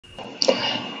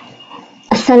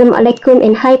Assalamualaikum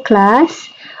and hi class.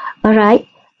 Alright,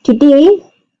 today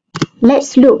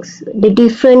let's look the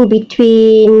difference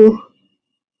between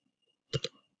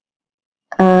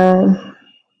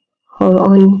hold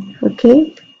on,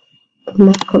 okay,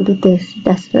 my computer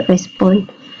does not respond.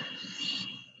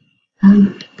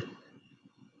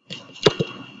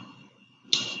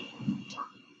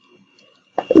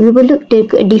 We will look the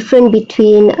difference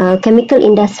between chemical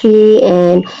industry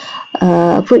and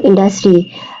food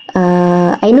industry.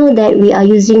 I know that we are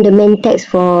using the main text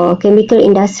for chemical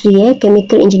industry,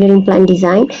 chemical engineering plant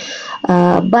design,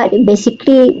 but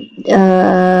basically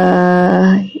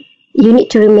you need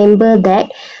to remember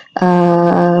that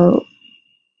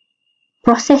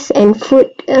process and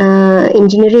food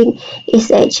engineering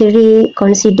is actually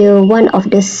considered one of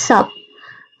the sub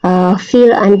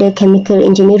field under chemical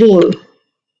engineering.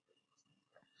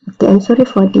 Okay, I'm sorry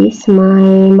for this.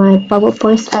 My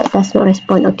PowerPoint slide does not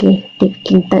respond. Okay,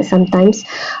 taking time sometimes.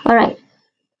 Alright.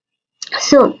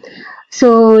 So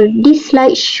this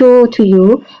slide show to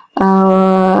you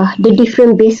the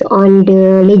difference based on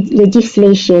the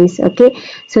legislations. Okay,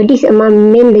 so this is my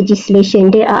main legislation.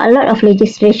 There are a lot of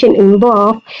legislation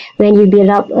involved when you build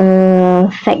up a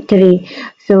factory.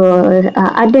 So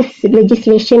other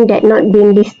legislation that not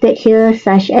being listed here,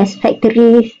 such as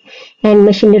Factories and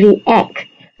Machinery Act.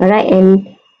 Alright,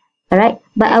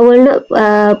 but I will not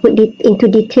put it into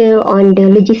detail on the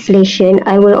legislation.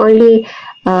 I will only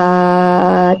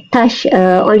touch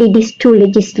only these two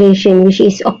legislation, which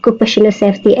is Occupational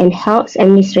Safety and Health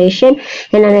Administration,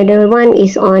 and another one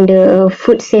is on the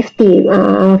food safety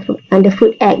under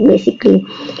Food Act basically.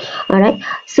 Alright,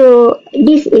 so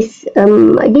this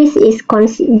I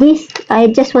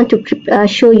just want to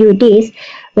show you this,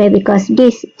 because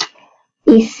this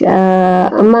is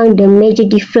among the major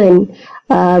difference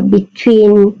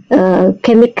between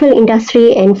chemical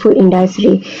industry and food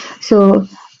industry. So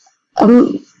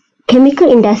chemical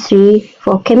industry,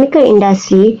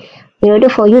 in order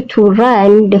for you to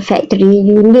run the factory,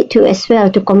 you need to as well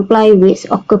to comply with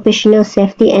occupational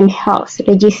safety and health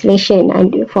legislation,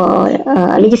 and for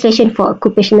legislation for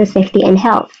occupational safety and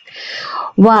health.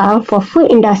 While for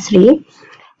food industry,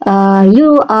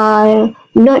 you are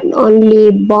not only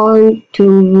bound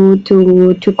to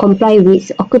comply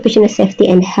with Occupational Safety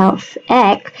and Health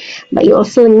Act, but you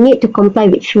also need to comply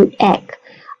with Food Act.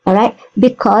 Alright,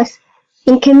 because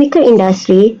in chemical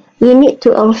industry, we need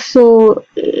to also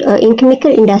in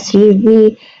chemical industry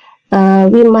we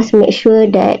must make sure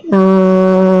that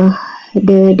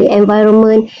the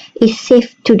environment is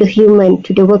safe to the human,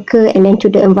 to the worker, and then to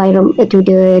the environment, to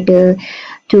the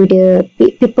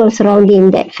people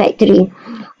surrounding that factory.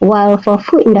 While for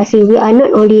food industry, we are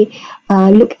not only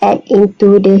look at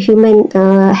into the human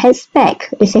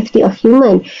aspect, the safety of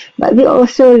human, but we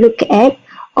also look at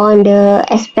on the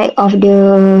aspect of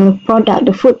the product,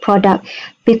 the food product,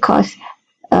 because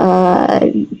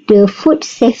the food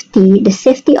safety, the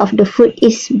safety of the food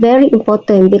is very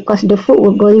important, because the food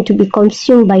will going to be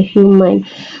consumed by human.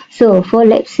 So for,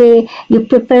 let's say, you're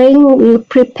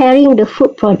preparing the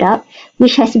food product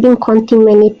which has been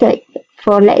contaminated,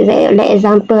 for let's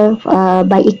example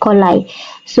by E. coli.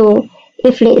 So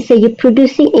if let's say you're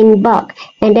producing in bulk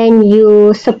and then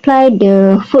you supply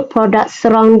the food products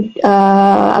around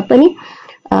all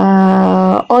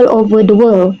over the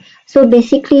world, so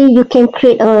basically you can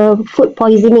create a food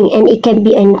poisoning, and it can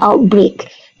be an outbreak,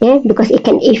 because it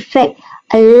can affect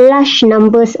a large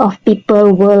numbers of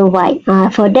people worldwide.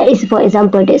 For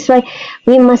example, that's why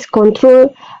we must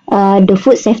control the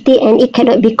food safety, and it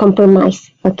cannot be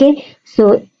compromised. Okay,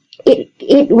 so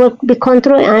it will be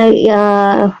controlled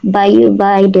by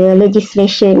the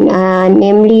legislation,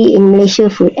 namely in Malaysia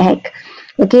Food Act.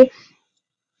 Okay,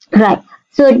 right.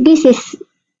 So this is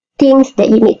things that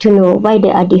you need to know why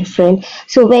they are different.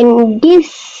 So when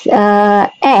this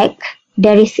act,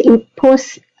 there is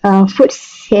imposed food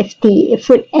safety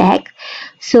food act,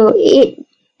 so it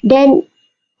then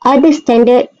other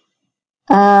standard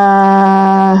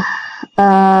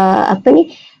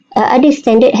other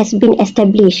standard has been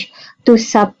established to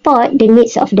support the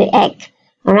needs of the act,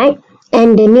 alright,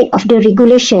 and the need of the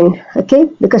regulation. Okay,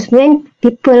 because when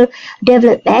people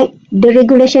develop act, the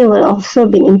regulation will also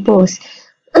be imposed.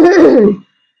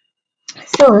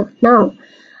 So now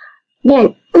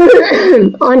then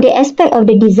on the aspect of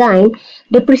the design,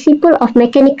 the principle of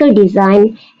mechanical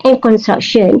design and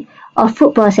construction of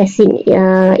food processing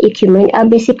equipment are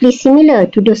basically similar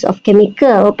to those of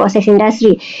chemical or process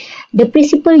industry. The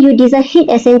principle you design heat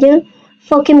exchanger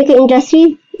for chemical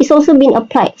industry is also being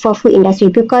applied for food industry,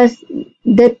 because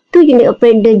the two unit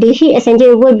operate, the heat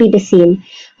exchanger will be the same.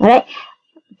 Alright,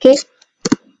 okay.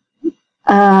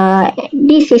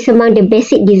 this is among the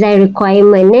basic design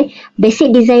requirement.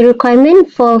 Basic design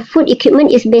requirement for food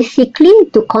equipment is basically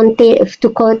to contain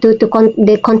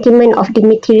the containment of the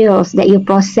materials that you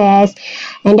process,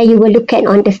 and then you will look at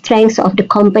on the strengths of the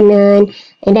component,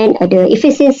 and then the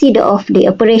efficiency of the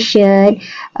operation,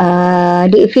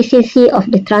 the efficiency of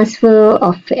the transfer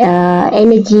of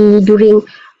energy during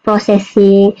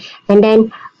processing, and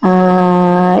then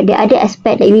the other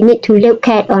aspect that we need to look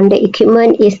at on the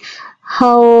equipment is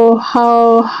how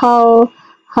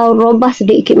robust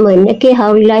the equipment, okay,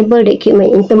 how reliable the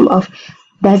equipment in terms of,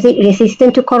 does it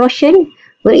resistant to corrosion,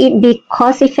 will it be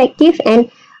cost effective, and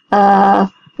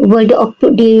will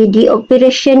the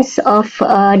operations of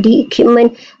the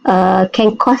equipment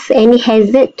can cause any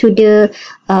hazard to the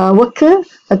worker.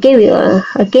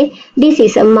 Okay, this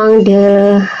is among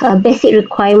the basic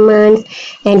requirements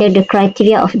and the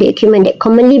criteria of the equipment that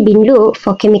commonly been looked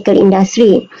for chemical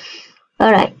industry.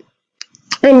 Alright,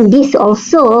 and this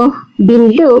also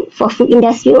been looked for food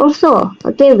industry also.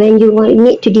 Okay, when you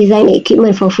need to design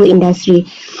equipment for food industry.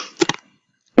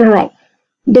 Alright,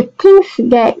 the things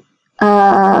that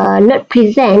not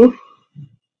present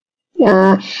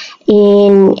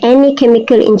in any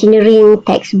chemical engineering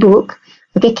textbook,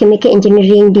 okay, chemical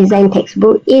engineering design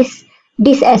textbook, is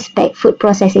this aspect, food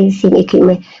processing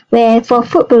equipment, where for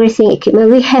food processing equipment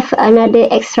we have another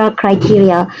extra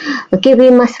criteria. Okay, we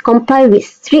must comply with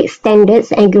strict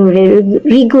standards and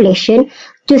regulation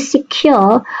to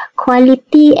secure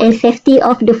quality and safety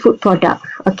of the food product.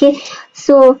 Okay,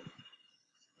 so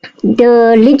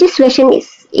the legislation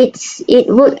is it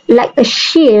works like a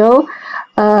shield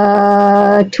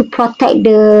to protect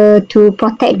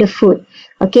the food,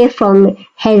 okay, from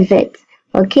hazards.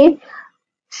 Okay,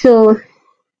 so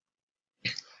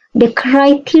the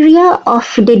criteria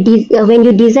of the when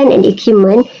you design an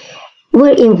equipment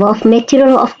will involve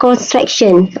material of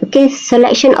construction, okay,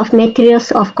 selection of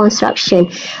materials of construction.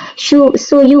 So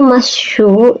you must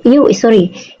select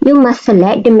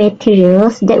the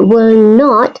materials that will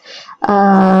not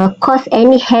cause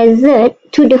any hazard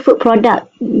to the food product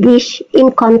which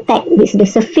in contact with the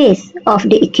surface of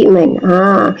the equipment.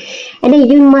 And then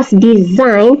you must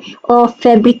design or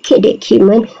fabricate the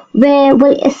equipment where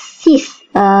will assist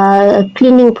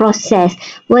cleaning process,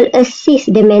 will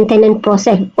assist the maintenance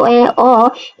process,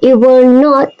 or it will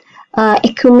not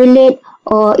accumulate,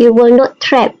 or it will not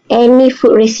trap any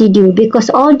food residue, because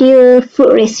all the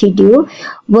food residue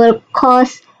will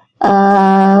cause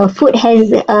food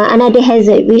has another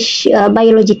hazard, which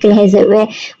biological hazard, where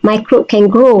microbe can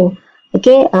grow.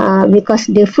 Okay, because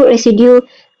the food residue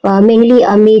mainly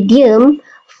a medium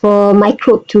for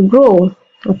microbe to grow.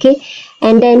 Okay,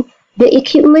 and then the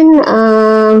equipment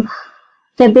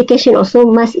fabrication also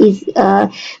must is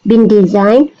been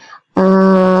designed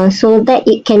so that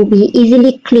it can be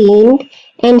easily cleaned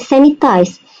and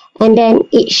sanitized, and then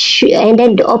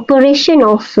the operation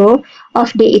also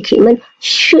of the equipment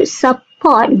should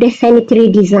support the sanitary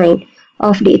design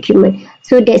of the equipment.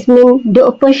 So that means the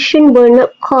operation will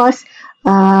not cause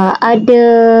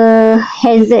other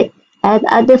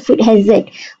food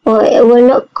hazard, or it will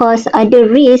not cause other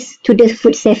risk to the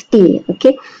food safety.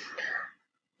 Okay.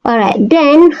 Alright,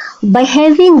 then by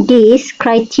having this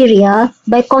criteria,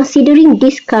 by considering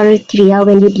this criteria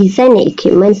when you design the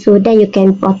equipment, so then you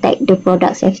can protect the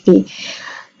product safety.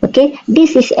 Okay,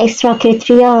 this is extra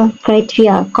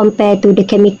criteria compared to the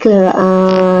chemical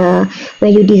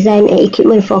when you design an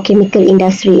equipment for chemical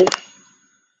industry.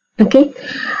 Okay,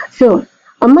 so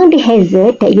among the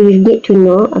hazard that you need to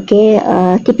know, okay,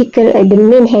 the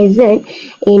main hazard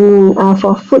in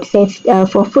for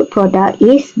food product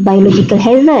is biological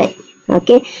hazard.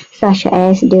 Okay, such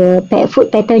as the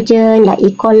food pathogen like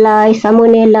E. coli,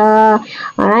 Salmonella.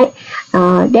 Alright,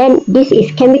 then this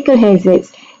is chemical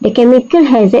hazards. The chemical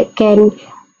hazard can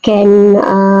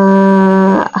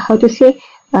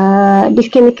this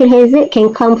chemical hazard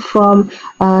can come from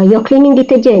your cleaning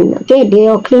detergent. Okay,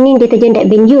 your cleaning detergent that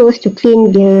been used to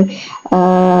clean the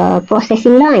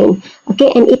processing line.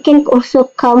 Okay, and it can also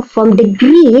come from the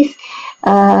grease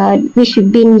which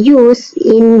been used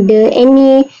in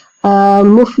any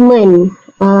movement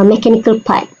mechanical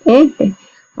part.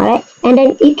 Alright, and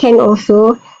then it can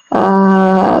also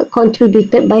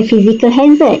contributed by physical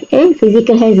hazard.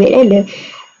 Physical hazard,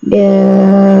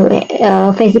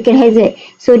 the physical hazard.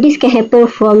 So this can happen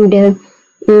from the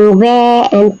wear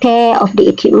and tear of the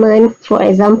equipment, for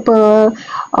example,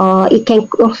 or it can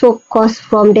also cause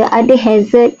from the other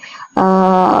hazard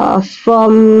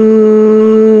from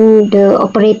the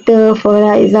operator,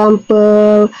 for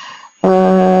example,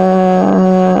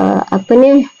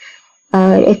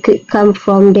 it could come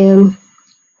from the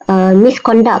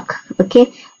misconduct,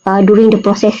 okay, during the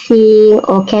processing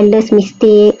or careless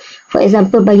mistake. For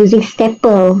example, by using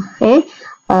staple,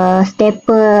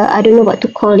 staple, I don't know what to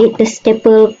call it, the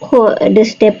staple code, the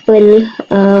staple,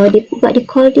 what they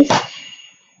call this?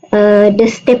 The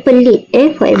staple lid,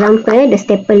 for example, the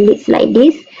staple lids like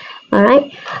this,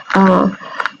 alright,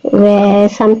 where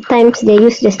sometimes they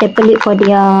use the staple lid for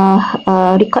their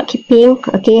record keeping,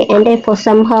 okay, and then for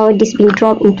somehow this being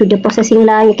dropped into the processing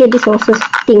line, okay, this also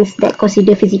things that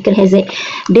consider physical hazard.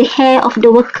 The hair of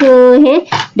the worker,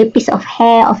 the piece of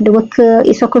hair of the worker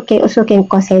is also can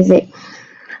cause hazard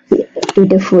to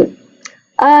the food.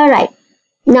 Alright,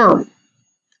 now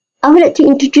I would like to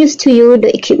introduce to you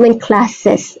the equipment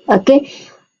classes. Okay,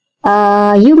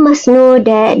 you must know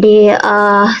that there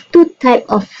are two types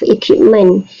of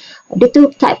equipment. The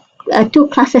two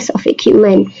classes of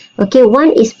equipment. Okay,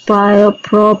 one is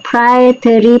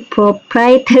proprietary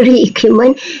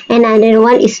equipment, and another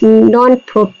one is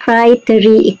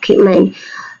non-proprietary equipment.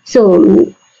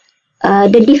 So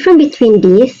the difference between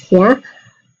these,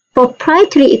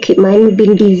 proprietary equipment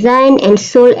being designed and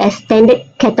sold as standard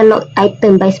catalog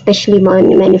item by specially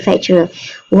manufacturer,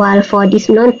 while for this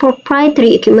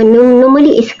non-proprietary equipment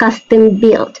normally is custom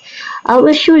built. I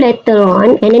will show later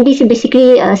on, and then this is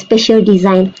basically a special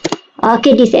design.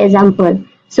 Okay, this example.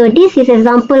 So this is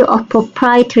example of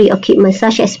proprietary equipment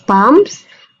such as pumps,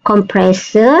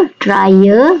 compressor,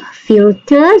 dryer,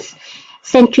 filters,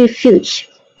 centrifuge.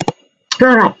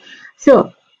 Alright,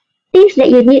 so things that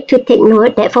you need to take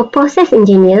note that for process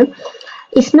engineer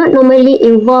is not normally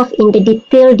involved in the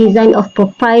detailed design of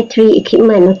proprietary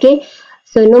equipment. Okay,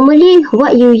 so normally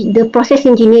what the process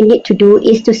engineer need to do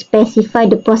is to specify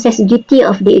the process duty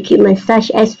of the equipment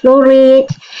such as flow rate,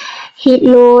 heat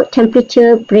load,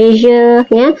 temperature, pressure,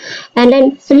 and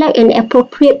then select an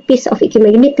appropriate piece of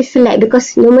equipment. You need to select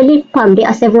because normally pump there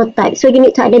are several types, so you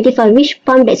need to identify which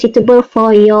pump that's suitable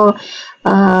for your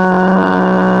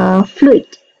fluid.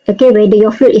 Okay, whether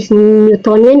your fluid is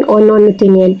Newtonian or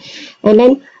non-Newtonian. And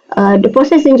then the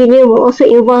process engineer will also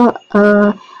involve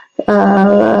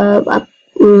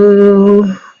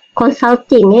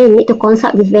consulting. You need to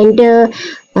consult with vendor,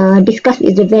 discuss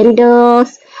with the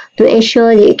vendors to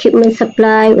ensure the equipment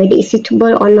supply, whether it's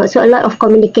suitable or not. So a lot of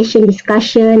communication,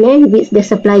 discussion with the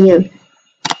supplier.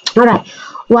 Alright,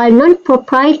 while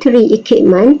non-proprietary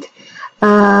equipment,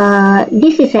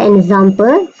 this is an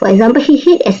example. For example,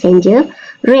 heat exchanger,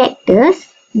 reactors,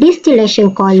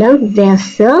 distillation column,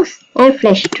 vessels, and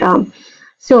flash drum.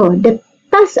 So the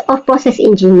task of process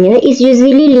engineer is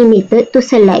usually limited to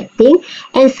selecting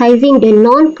and sizing the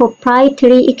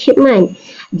non-proprietary equipment.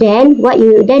 Then what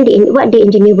the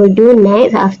engineer will do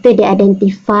next after they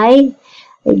identify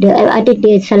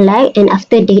they select, and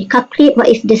after they calculate what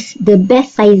is the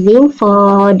best sizing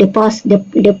for the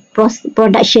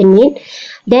production need,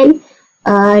 then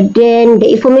the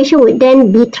information would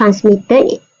then be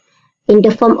transmitted in the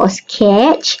form of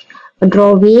sketch,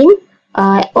 drawing,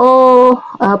 or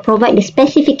provide the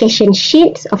specification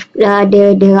sheets of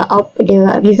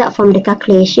the result from the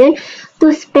calculation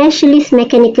to specialist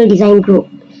mechanical design group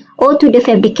or to the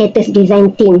fabricators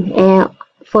design team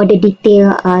for the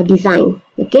detailed design.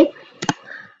 Okay,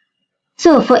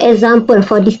 so for example,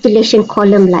 for distillation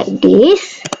column like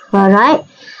this, alright,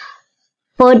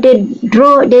 for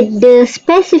the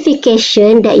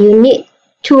specification that you need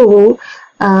to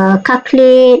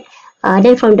calculate,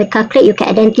 then from the calculate you can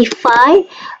identify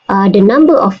the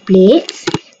number of plates,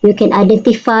 you can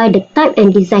identify the type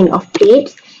and design of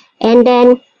plates, and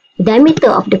then diameter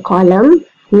of the column,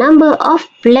 number of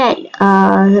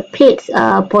plates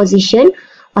position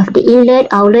of the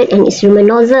inlet, outlet, and instrument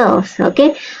nozzles.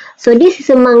 Okay, so this is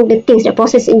among the things that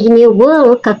process engineer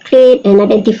will calculate and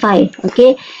identify.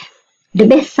 Okay, the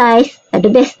best size, the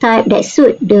best type that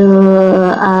suit the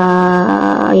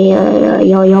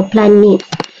your plant needs.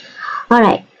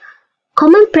 Alright,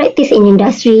 common practice in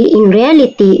industry in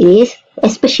reality is,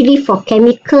 especially for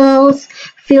chemicals,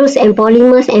 fuels and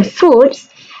polymers and foods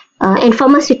and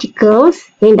pharmaceuticals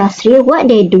industry, what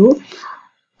they do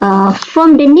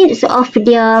from the needs of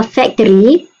their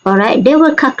factory, alright, they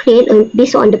will calculate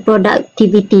based on the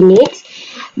productivity needs.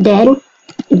 Then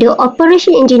the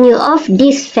operation engineer of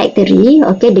this factory,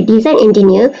 okay, the design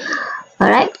engineer,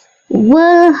 alright,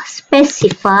 will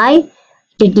specify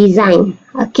the design,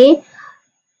 okay,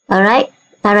 alright,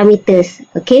 parameters.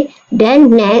 Okay,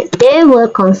 then next they will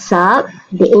consult,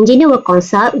 the engineer will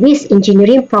consult with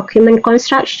engineering procurement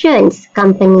constructions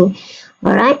company,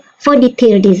 alright, for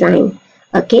detailed design.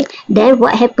 Okay, then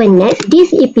what happen next,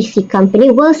 this EPC company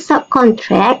will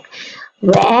subcontract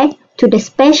to the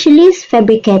specialist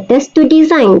fabricators to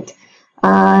design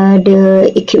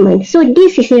the equipment. So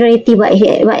this is in reality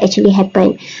what actually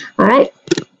happened. Alright.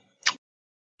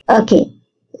 Okay.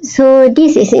 So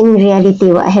this is in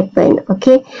reality what happened.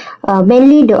 Okay.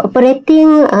 Mainly the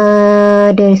operating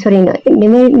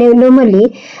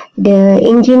normally the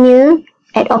engineer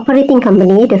at operating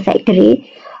company, the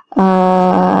factory,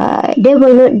 they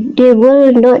will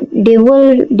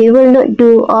not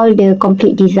do all the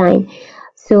complete design.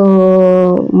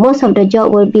 So most of the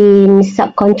job will be in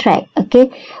subcontract, okay,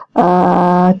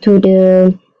 to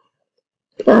the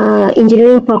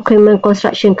engineering procurement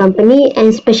construction company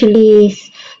and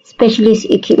specialist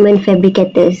equipment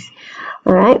fabricators.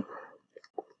 All right.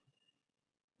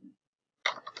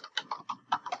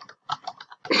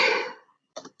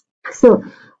 So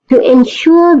to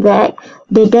ensure that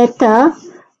the data,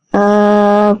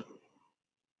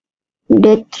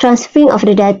 the transferring of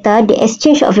the data, the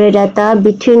exchange of the data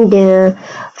between the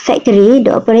factory,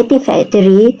 the operating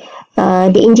factory,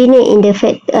 the engineer in the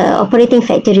operating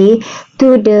factory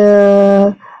to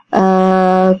the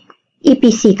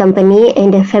EPC company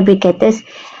and the fabricators,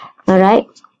 alright,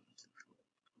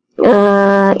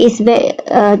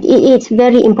 it's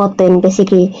very important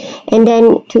basically. And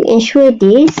then to ensure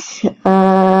this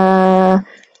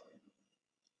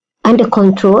under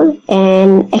control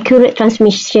and accurate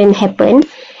transmission happen,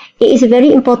 it is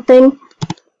very important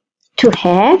to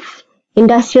have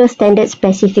industrial standard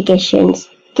specifications.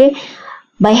 Okay,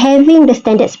 by having the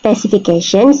standard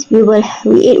specifications,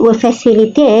 it will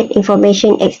facilitate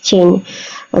information exchange,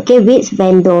 okay, with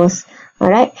vendors. All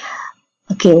right.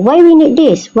 Okay, why we need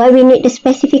this? Why we need the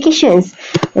specifications?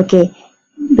 Okay,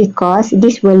 because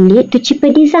this will lead to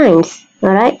cheaper designs.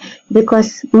 Alright,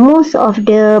 because most of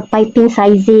the piping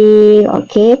sizing,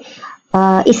 okay,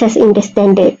 is as in the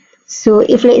standard. So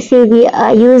if let's say we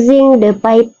are using the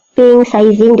piping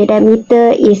sizing, the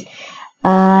diameter is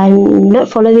not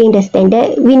following the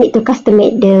standard, we need to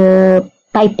customize the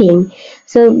piping.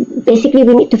 So basically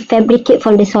we need to fabricate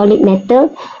from the solid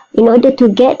metal in order to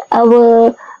get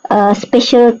our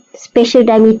special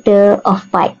diameter of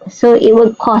pipe. So it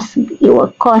will cost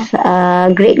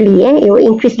greatly. It will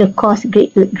increase the cost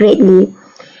greatly.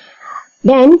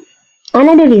 Then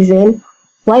another reason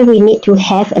why we need to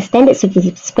have a standard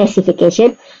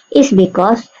specification is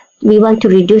because we want to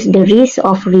reduce the risk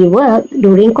of rework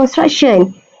during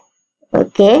construction.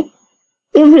 Okay,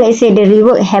 if let's say the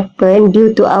rework happen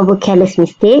due to our careless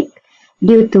mistake,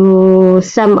 due to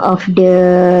some of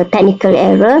the technical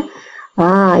error,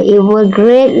 it will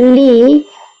greatly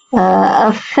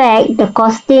affect the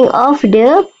costing of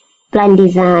the plant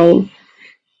design.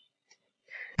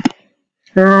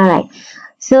 Alright,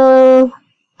 so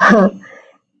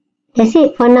that's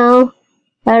it for now.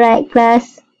 Alright,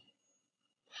 class.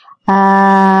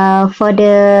 For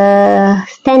the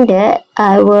standard,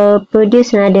 I will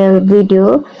produce another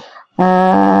video,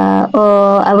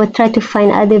 or I will try to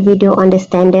find other video on the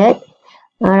standard.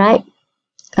 Alright.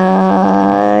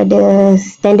 The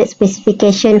standard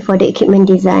specification for the equipment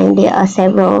design, there are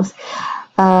several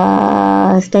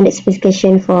standard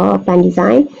specification for plant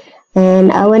design,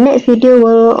 and our next video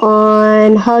will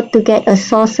on how to get a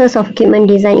sources of equipment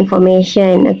design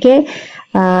information. Okay,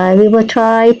 we will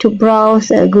try to browse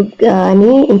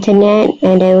Google internet,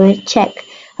 and I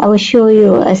will show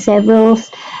you several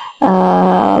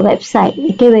website,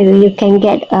 okay, where you can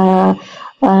get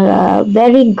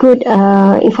very good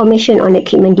information on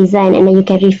equipment design, and then you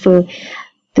can refer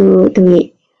to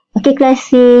it. Okay, class,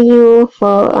 see you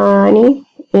for in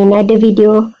another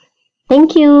video.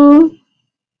 Thank you.